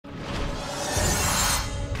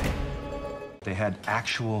They had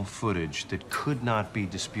actual footage that could not be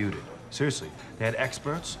disputed. Seriously, they had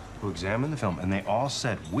experts who examined the film, and they all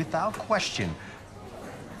said, without question,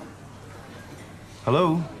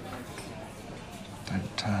 hello?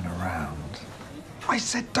 Don't turn around. I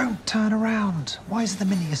said don't turn around. Why is it the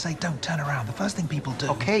minute you say don't turn around, the first thing people do?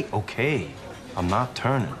 Okay. I'm not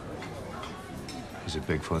turning. Is it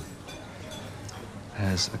Bigfoot?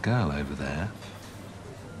 There's a girl over there.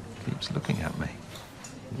 Keeps looking at me.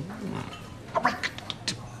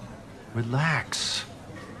 Relax.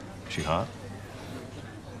 Is she hot?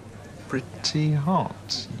 Pretty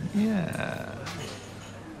hot, yeah.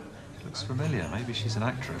 Looks familiar. Maybe she's an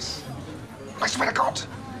actress. I swear to God!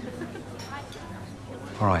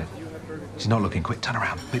 All right. She's not looking. Quick, turn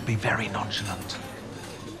around. Be very nonchalant.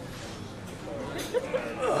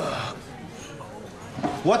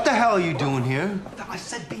 What the hell are you doing here? I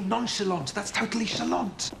said be nonchalant. That's totally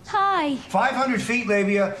chalant. Hi. 500 feet,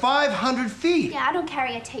 Labia. 500 feet. Yeah, I don't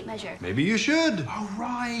carry a tape measure. Maybe you should. Oh,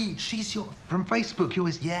 right. She's from Facebook.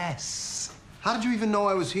 Yours, yes. How did you even know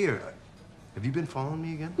I was here? Have you been following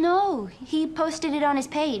me again? No, he posted it on his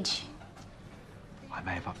page. I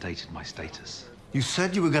may have updated my status. You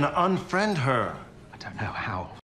said you were gonna unfriend her. I don't know how.